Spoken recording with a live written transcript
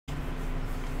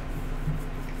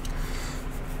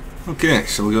Okay,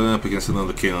 so we're going up against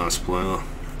another Chaos player.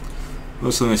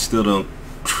 Personally, I still don't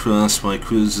trust my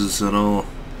cruisers at all. In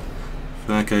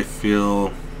fact,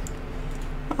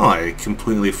 I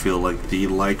completely feel like the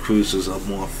light cruisers are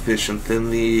more efficient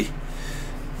than the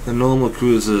normal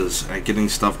cruisers at getting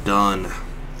stuff done.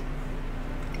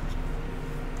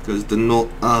 Because the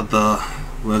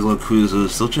regular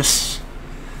cruisers, they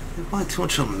buy too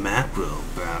much of macro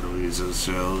batteries, and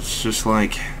so it's just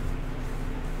like,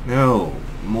 no,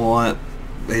 more.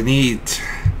 They need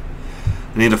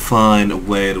to find a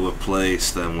way to replace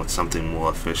them with something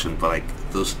more efficient, but like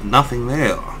there's nothing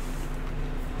there.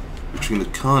 Between the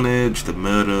carnage, the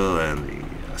murder, and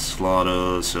the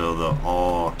slaughter, so they're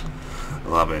all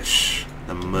rubbish.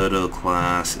 The murder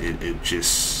class, it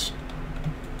just...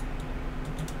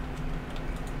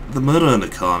 The murder and the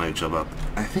carnage are about...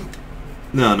 I think...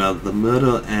 No, the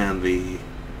murder and the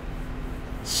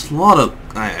slaughter...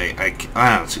 I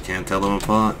honestly can't tell them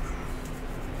apart.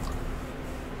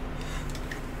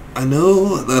 I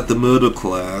know that the murder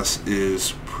class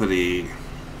is pretty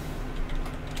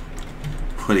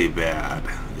bad.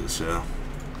 So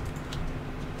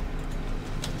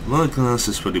murder class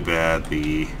is pretty bad.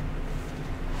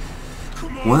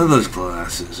 One of those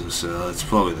classes, or so it's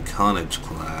probably the carnage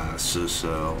class, or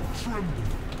so.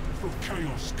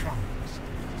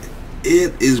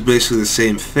 It is basically the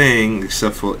same thing,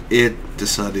 except for it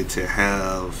decided to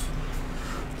have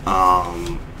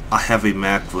a heavy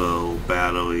macro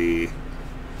battery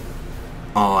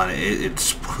on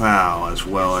its prow, as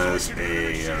well as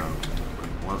a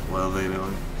what are they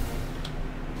doing?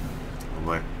 Oh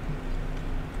boy.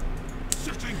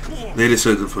 They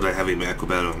decided to put a heavy macro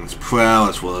battery on its prow,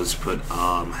 as well as put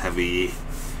a heavy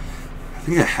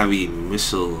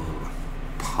missile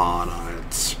pod on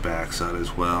its backside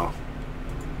as well.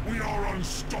 We are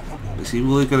unstoppable. Is he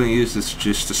really gonna use this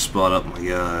just to spot up my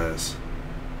guys?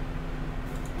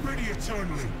 Ready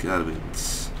eternally. Gotta be.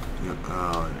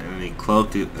 Oh, and he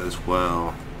cloaked it as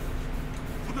well.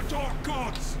 For the dark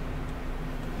gods.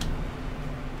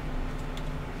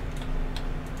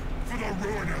 For the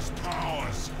ruinous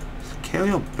powers. Carry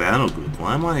out battle group.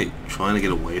 Why am I trying to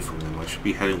get away from him? I should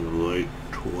be heading right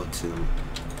towards him.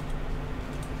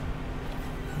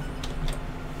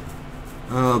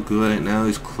 Oh, great! Now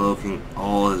he's cloaking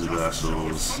all his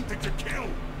vessels. Something to kill.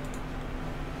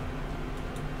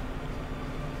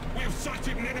 We have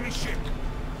sighted an enemy ship.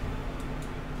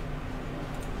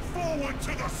 Forward to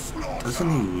the slaughter. Doesn't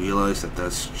he realize that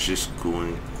that's just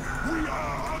going We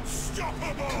are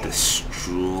unstoppable. to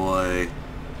destroy?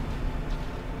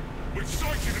 We've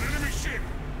sighted an enemy ship.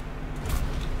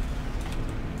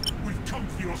 We've come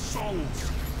for your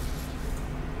souls.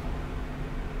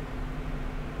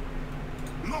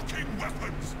 Locking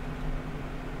weapons.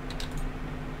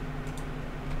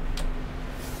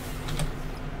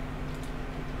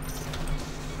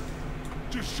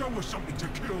 Just show us something to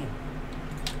kill.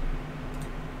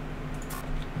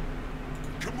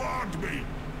 Command me.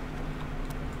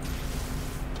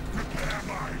 Prepare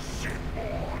my ship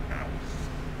or else.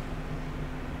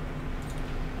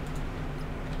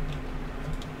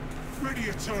 Ready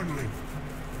eternally.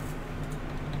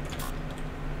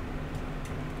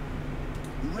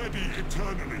 Ready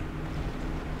eternally.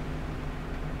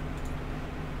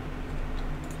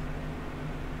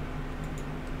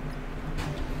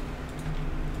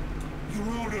 Your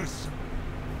orders.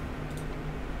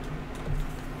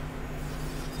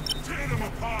 Tear them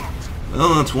apart.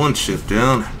 Well, that's one ship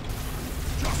down.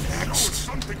 Just show us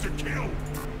something to kill.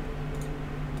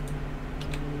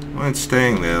 Why it's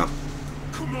staying there?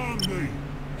 Command me.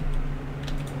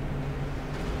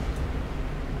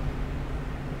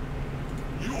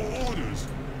 Your orders.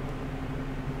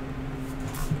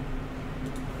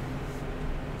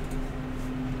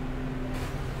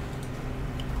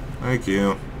 Thank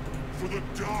you. For the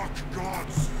dark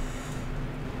gods.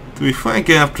 To be frank,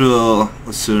 after a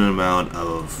certain amount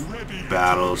of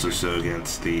battles or so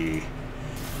against the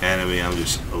enemy, I'm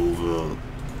just over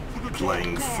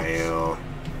playing fair.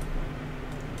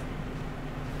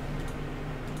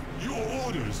 Your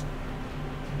orders.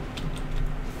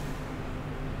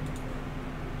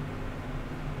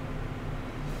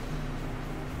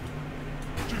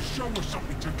 Just show us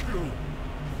something to kill.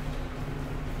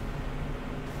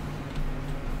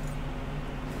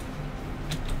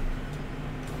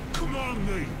 Command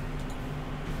me.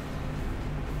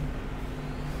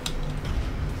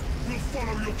 We'll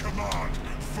follow your command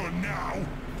for now.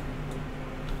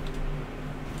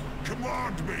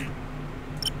 Command me.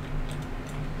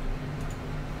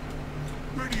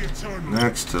 Ready eternally.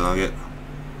 Next target.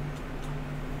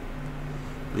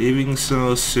 Leaving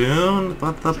so soon,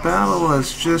 but the battle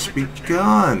has just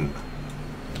begun.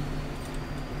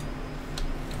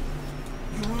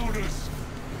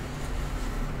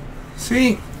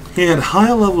 See, he had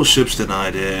higher level ships than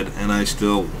I did, and I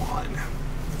still won.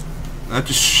 That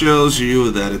just shows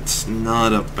you that it's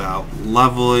not about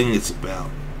leveling, it's about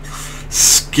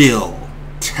skill,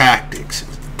 tactics,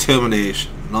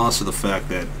 determination, and also the fact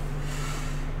that,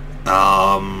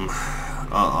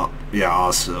 yeah,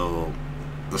 also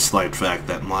the slight fact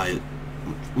that my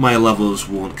levels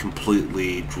weren't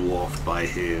completely dwarfed by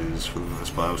his for the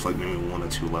most part. I was like maybe 1 or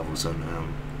 2 levels on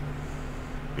him.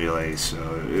 Really, so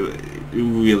it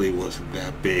really wasn't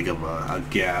that big of a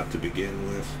gap to begin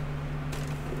with.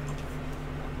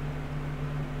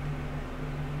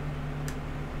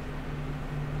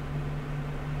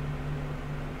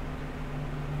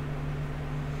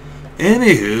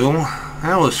 Anywho,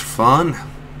 that was fun.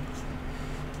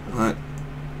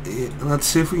 Let's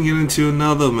see if we can get into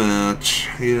another match.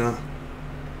 Yeah.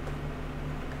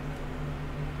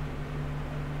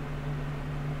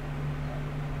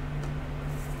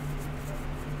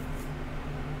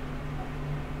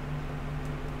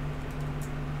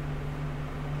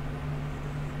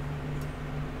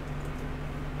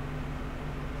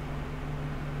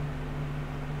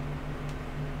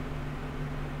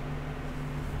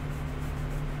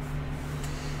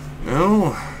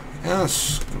 No?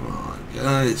 Yes. Come on,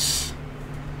 guys.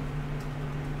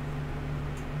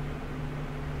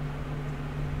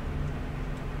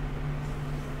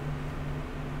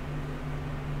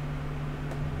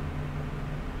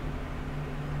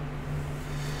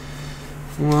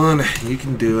 Come on, you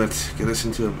can do it. Get us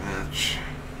into a match.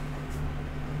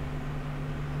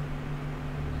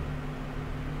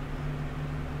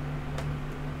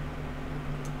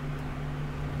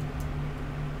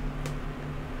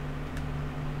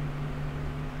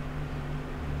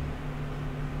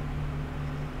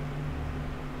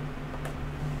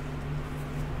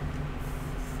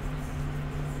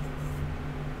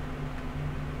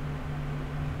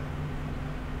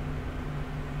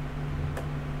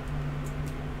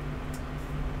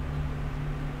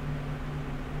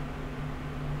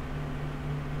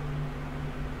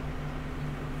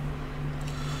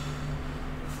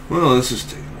 Well, this is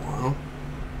taking a while.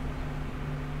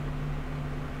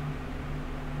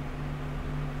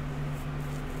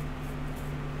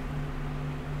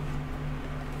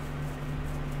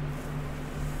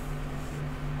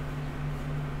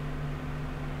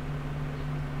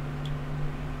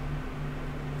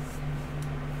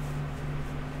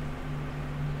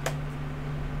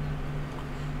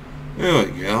 There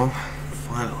we go.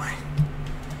 Finally.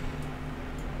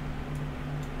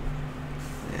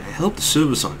 I hope the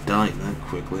servers aren't dying that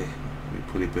quickly. It'd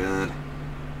be pretty bad.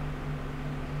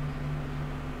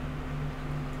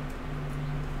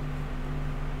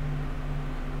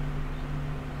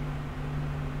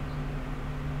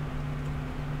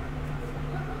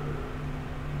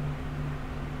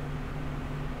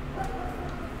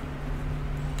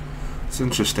 It's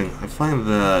interesting. I find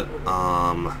that,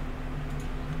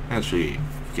 actually,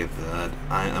 forget that.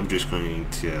 I'm just going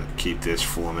to keep this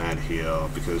format here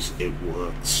because it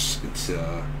works. It's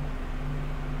a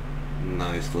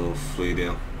nice little fleet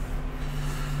deal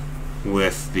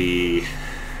with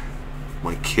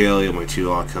my carrier, my 2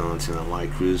 Archons, and a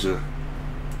light cruiser.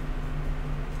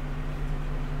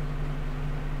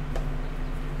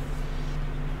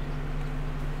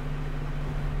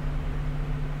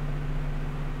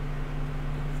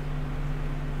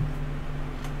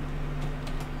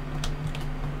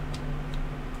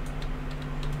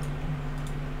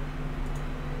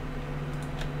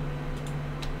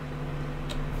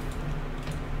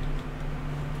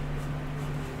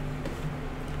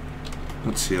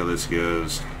 Let's see how this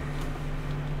goes.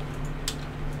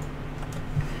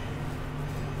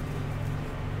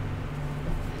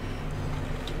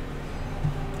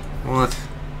 What?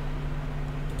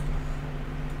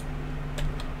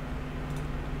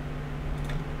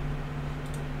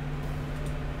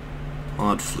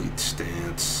 Odd fleet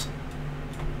stance.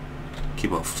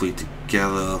 Keep our fleet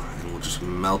together and we'll just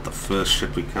melt the first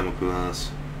ship we come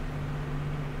across.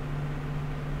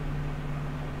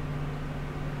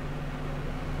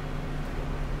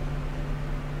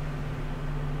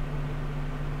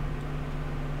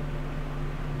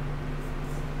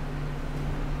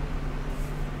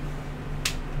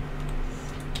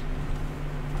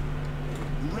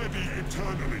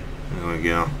 Eternally. There we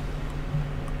go.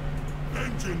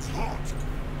 Engines hot.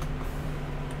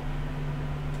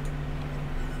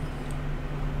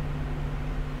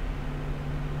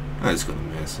 That's gonna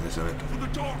miss, isn't it? For the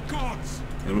dark gods.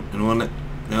 And one that,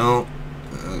 no.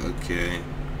 Okay.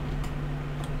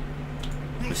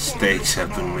 Mistakes have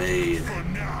been made. For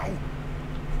now.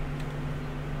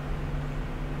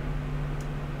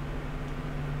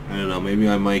 I don't know. Maybe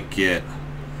I might get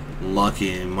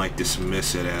lucky and might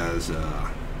dismiss it as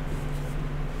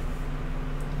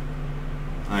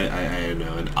I don't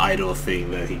know, an idle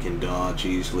thing that he can dodge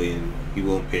easily and he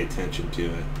won't pay attention to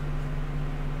it.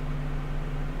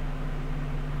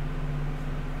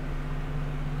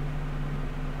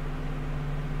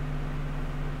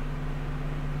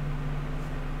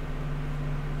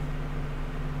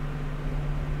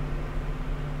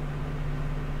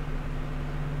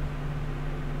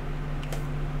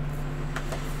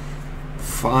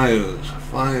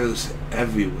 Fires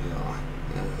everywhere.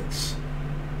 It's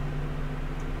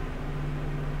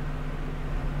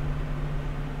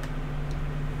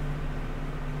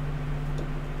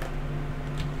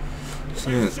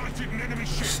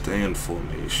stay in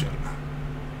formation.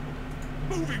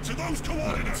 Moving to those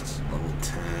coordinates. Level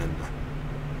 10.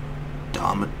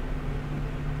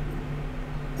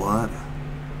 What?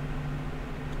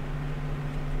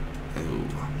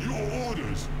 Oh. Your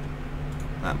orders.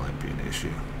 That might be an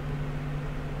issue.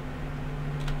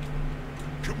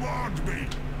 Command me.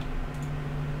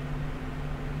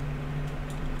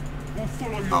 We'll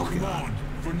follow your command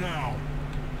for now.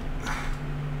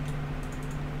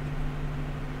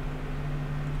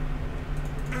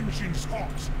 Engines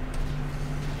hot.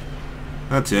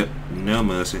 That's it. No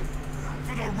mercy.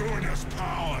 For the ruinous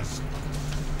powers.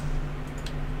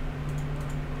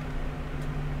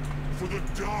 For the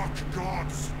dark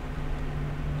gods.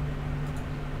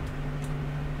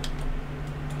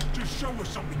 Just show us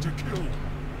something to kill.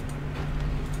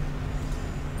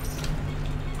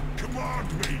 Command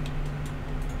me.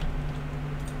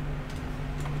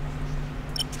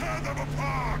 Tear them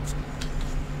apart.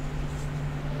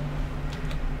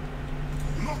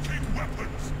 Locking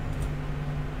weapons.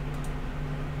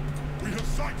 We have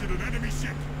sighted an enemy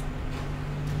ship.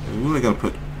 You're really gonna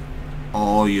put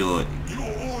all your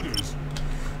orders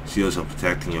shields on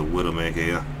protecting your Widowmaker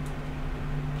here.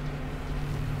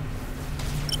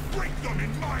 Break them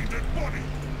in mind and body.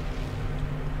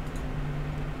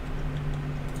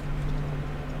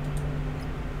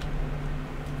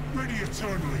 Ready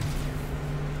eternally.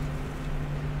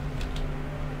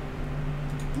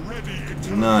 Ready eternally.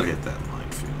 Do not hit that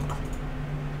minefield.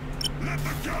 Let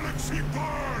the galaxy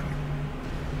burn!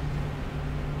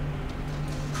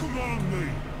 Command me!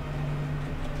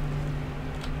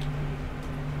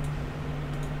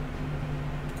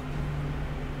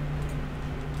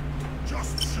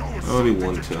 Just show us Only something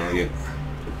one to target. kill.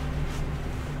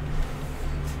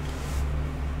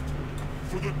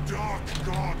 For the dark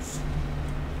gods!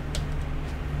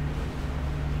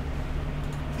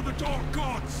 For the dark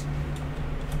gods!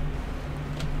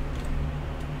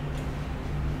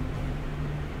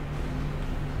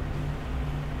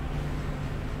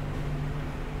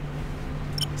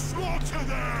 Slaughter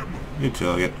them! New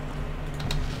target.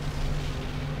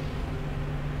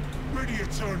 Ready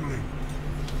eternally.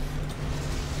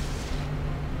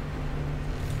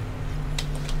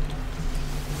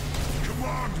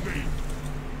 Command me!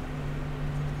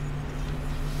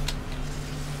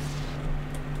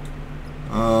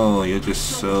 Oh, you're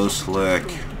just so slick.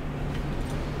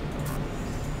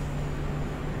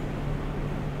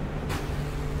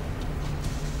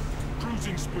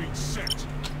 Cruising speed set.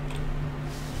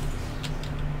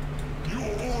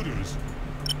 Your orders.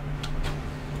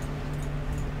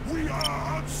 We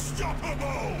are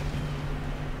unstoppable!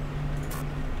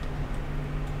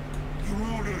 Your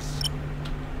orders.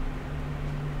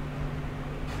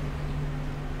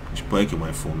 He's breaking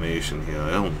my formation here.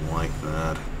 I don't like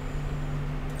that.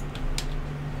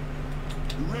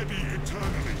 Ready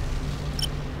eternally.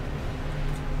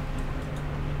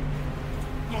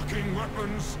 Locking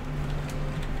weapons.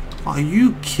 Are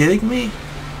you kidding me?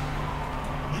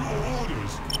 Your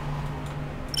orders.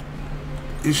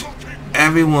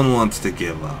 Everyone wants to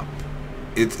give up.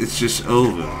 It's just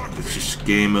over. It's just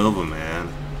game over, man.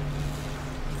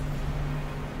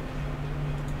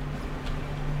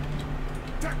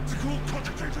 Tactical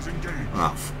cogitators engaged.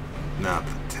 Oh, not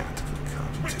the tactical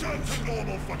Return cogitators. to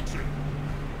normal function.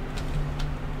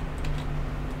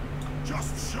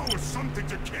 Just show us something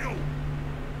to kill.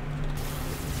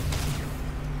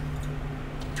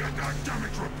 Get that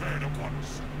damage repaired at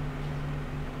once.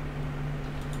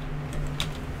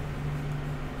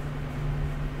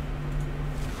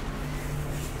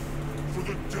 For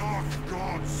the dark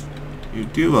gods. You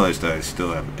do realize that I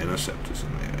still have interceptors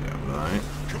in the area, right?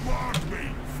 Command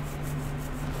me.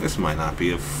 This might not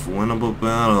be a winnable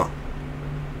battle.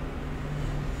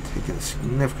 Taking a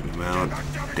significant amount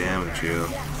of damage here.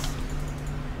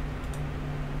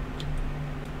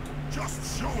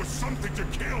 Just show us something to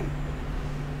kill.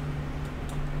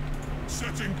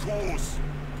 Setting course.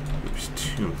 Groups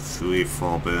 2 and 3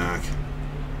 fall back.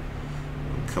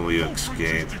 couple of you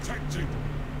escape. Detected.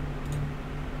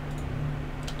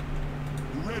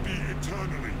 Ready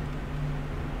eternally.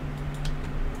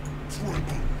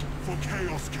 Tremble, for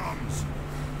chaos comes.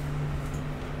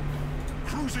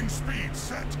 Cruising speed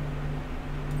set.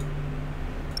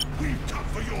 We've come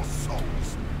for your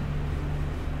souls.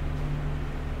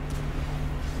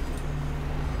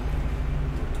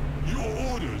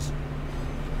 Your orders.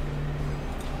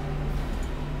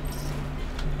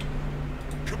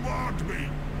 Command me.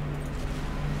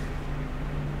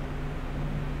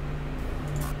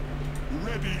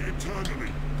 Ready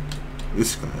eternally.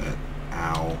 This guy,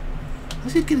 ow.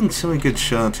 How's he getting so many good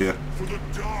shots here? For the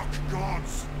dark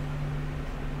gods.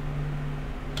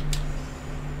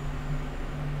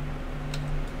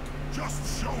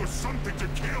 Just show us something to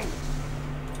kill.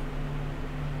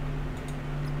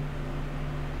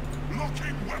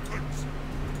 Locking weapons.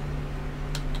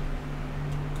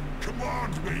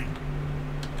 Command me.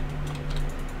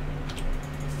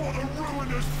 For the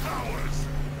ruinous powers.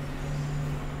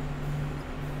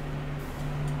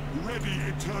 Ready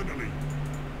eternally.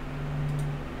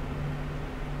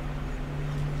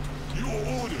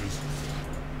 Your orders.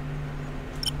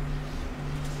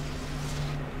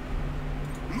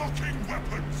 Locking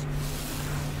weapons.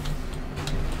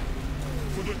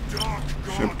 For the dark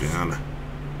gods. Ship down.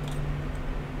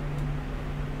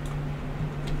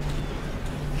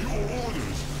 Your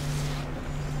orders.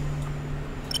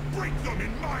 Break them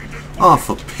in mind and Oh,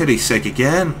 for pity's sake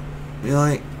again?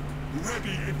 Really?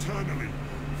 ready eternally.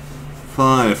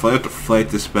 Fine, if I have to fight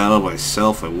this battle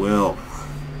myself, I will.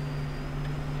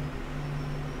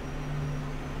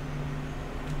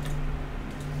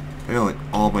 Apparently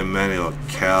all my men are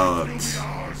cowards. Will be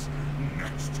ours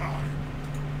next time.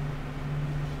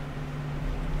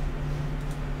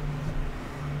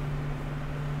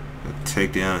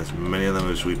 Take down as many of them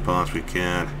as we possibly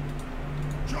can.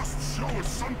 Just show us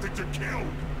something to kill.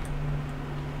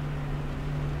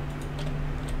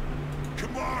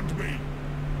 Command me.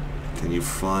 Continue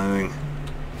firing.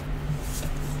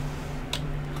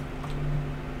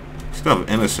 Still have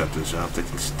interceptors up that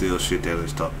can still shoot down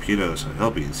his torpedoes. I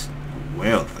hope he's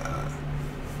aware of that.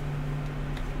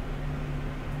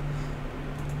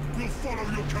 We'll follow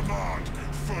your command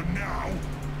for now.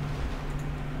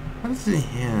 What does he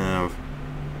have?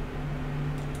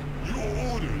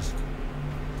 Your orders.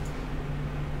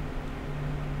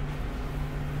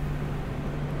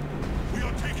 We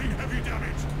are taking heavy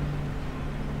damage.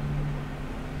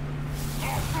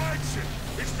 Our flagship,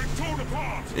 it's been torn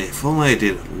apart. If only I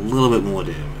did a little bit more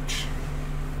damage.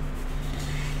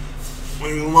 My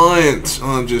reliance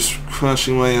on just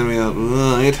crushing my enemy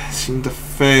outright seemed to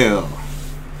fail,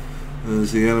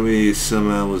 as the enemy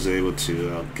somehow was able to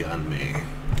outgun me.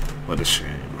 What a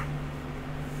shame.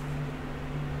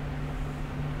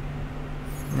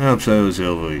 Perhaps I was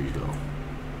over ego.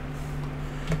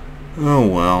 Oh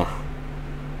well.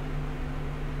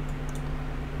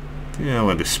 Yeah,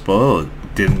 when the spoiler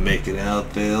didn't make it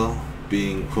out there,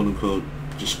 being quote unquote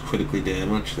just critically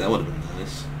damaged, that would have been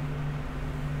nice.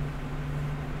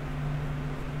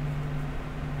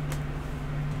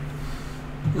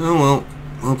 Oh well,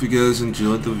 hope you guys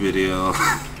enjoyed the video.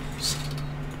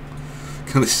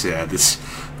 Kinda sad, this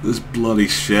bloody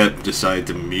ship decided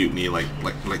to mutiny like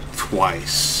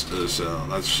twice or so.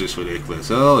 That's just ridiculous.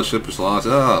 Oh, the ship was lost.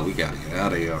 Oh, we gotta get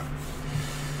out of here.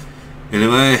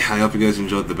 Anyway, I hope you guys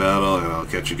enjoyed the battle, and I'll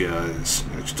catch you guys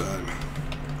next time.